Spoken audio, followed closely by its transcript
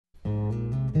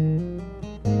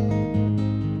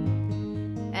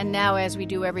And now, as we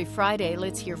do every Friday,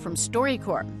 let's hear from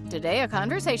StoryCorps. Today, a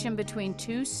conversation between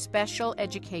two special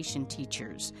education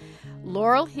teachers.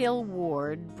 Laurel Hill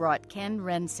Ward brought Ken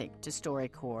Rensick to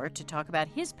StoryCorps to talk about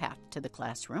his path to the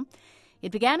classroom.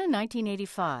 It began in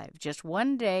 1985, just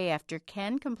one day after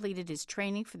Ken completed his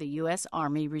training for the U.S.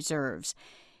 Army Reserves.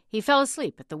 He fell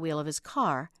asleep at the wheel of his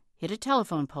car, hit a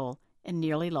telephone pole, and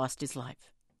nearly lost his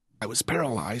life. I was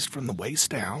paralyzed from the waist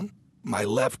down. My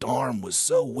left arm was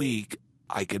so weak,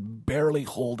 I could barely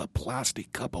hold a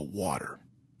plastic cup of water.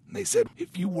 And they said,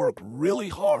 if you work really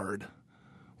hard,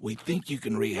 we think you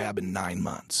can rehab in 9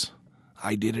 months.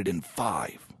 I did it in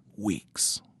 5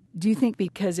 weeks. Do you think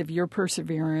because of your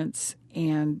perseverance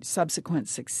and subsequent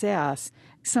success,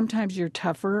 sometimes you're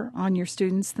tougher on your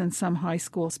students than some high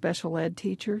school special ed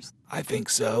teachers? I think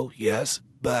so, yes.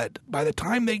 But by the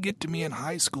time they get to me in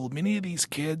high school, many of these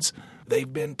kids,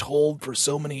 they've been told for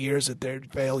so many years that they're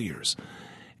failures.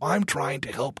 I'm trying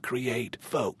to help create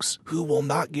folks who will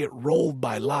not get rolled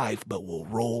by life, but will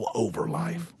roll over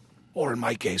life. Or in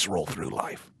my case, roll through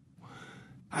life.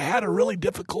 I had a really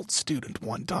difficult student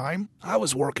one time. I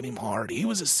was working him hard. He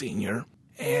was a senior,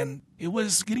 and it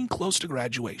was getting close to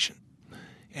graduation.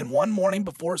 And one morning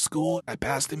before school, I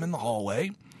passed him in the hallway,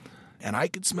 and I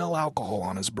could smell alcohol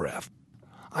on his breath.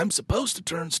 I'm supposed to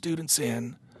turn students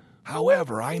in.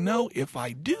 However, I know if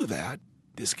I do that,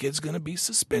 this kid's going to be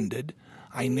suspended.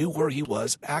 I knew where he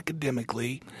was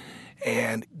academically,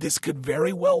 and this could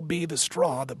very well be the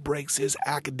straw that breaks his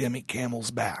academic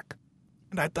camel's back.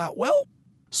 And I thought, well,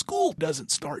 school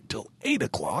doesn't start till 8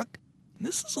 o'clock.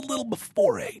 This is a little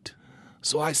before 8.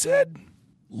 So I said,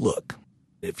 look,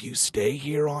 if you stay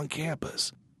here on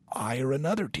campus, I or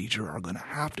another teacher are going to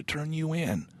have to turn you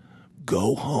in.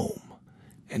 Go home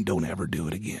and don't ever do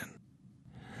it again.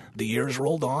 The years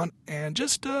rolled on, and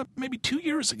just maybe 2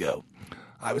 years ago,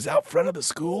 I was out front of the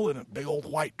school, and a big old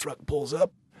white truck pulls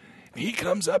up. And he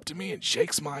comes up to me and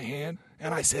shakes my hand,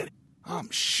 and I said, I'm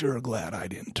sure glad I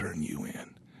didn't turn you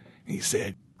in. He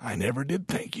said, I never did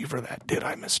thank you for that, did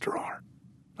I, Mr. R?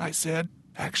 I said,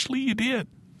 actually you did.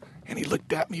 And he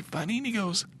looked at me funny, and he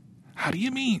goes, how do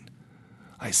you mean?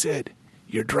 I said,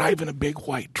 you're driving a big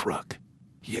white truck.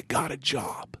 You got a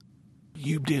job.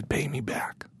 You did pay me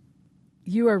back.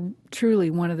 You are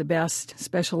truly one of the best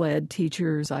special ed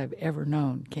teachers I've ever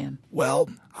known, Ken. Well,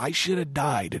 I should have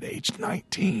died at age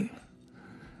 19.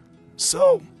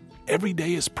 So, every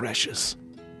day is precious.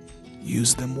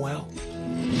 Use them well.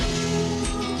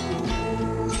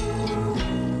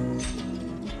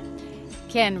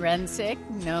 Ken Rensick,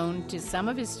 known to some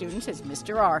of his students as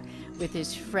Mr. R, with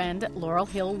his friend Laurel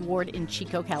Hill Ward in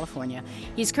Chico, California.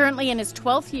 He's currently in his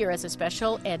 12th year as a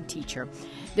special ed teacher.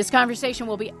 This conversation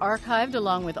will be archived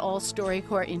along with all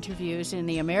StoryCorps interviews in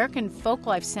the American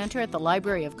Folklife Center at the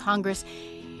Library of Congress.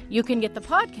 You can get the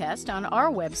podcast on our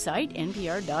website,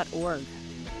 npr.org.